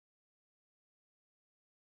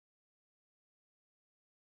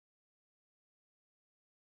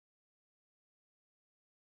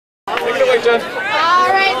All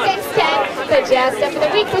right, thanks, Ken. The jazz step of the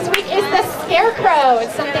week this week is the Scarecrow.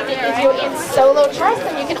 It's something that you do in solo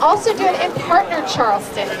Charleston. You can also do it in partner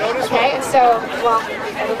Charleston. Okay, and so, well,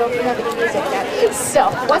 I don't know if we have any music yet. So,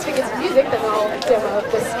 once we get some music, then I'll demo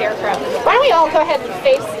the Scarecrow. Why don't we all go ahead and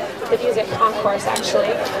face the music concourse,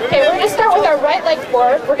 actually. Okay, we're going to start with our right leg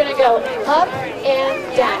forward. We're going to go up and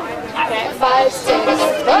down. Okay, 5, 6,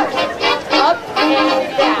 up and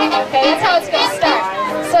down. Okay, that's how it's going to start.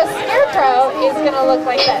 So Scarecrow is going to look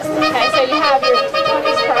like this. Okay, so you have your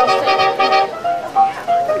 20s Charleston.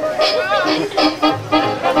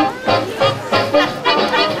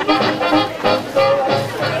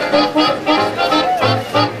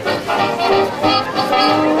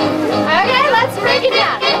 Okay, let's break it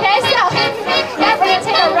down. Okay, so yeah, we're going to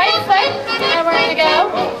take our right foot and we're going to go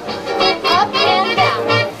up and down.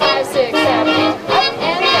 5, 6, 7, 8, up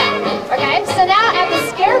and down. Okay, so now at the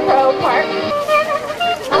Scarecrow part,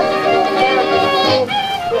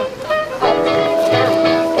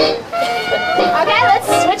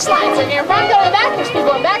 lines. If you're front, go to the back. There's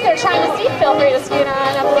people in back there trying to see. Feel free to scoot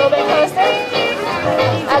on up a little bit closer.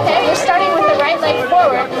 Okay, we're starting with the right leg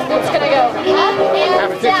forward. It's going to go up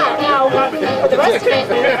and down. Now, for the rest of it,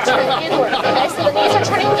 turn inward. Okay, so the knees are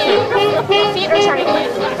turning in, feet are turning in.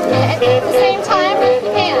 Okay, at the same time,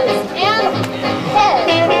 hands and head.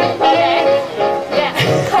 Okay, yeah.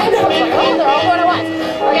 I know, it's like, oh, they're all going at once.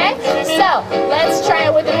 Okay, so let's try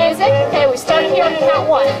it with the music. Okay, we start here and count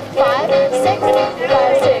 1, 5, 6,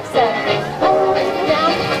 5, 6, 7, 8, up,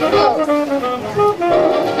 down, close.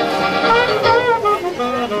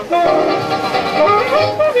 Okay?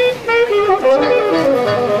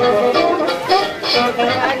 Good,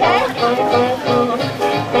 okay.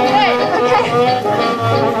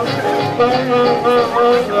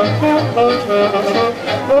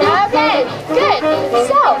 Okay, good.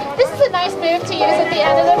 So, this is a nice move to use at the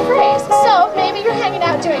end of the phrase. So, maybe you're hanging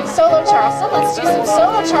out doing solo Charleston. Let's do some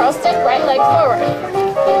solo Charleston, right leg forward.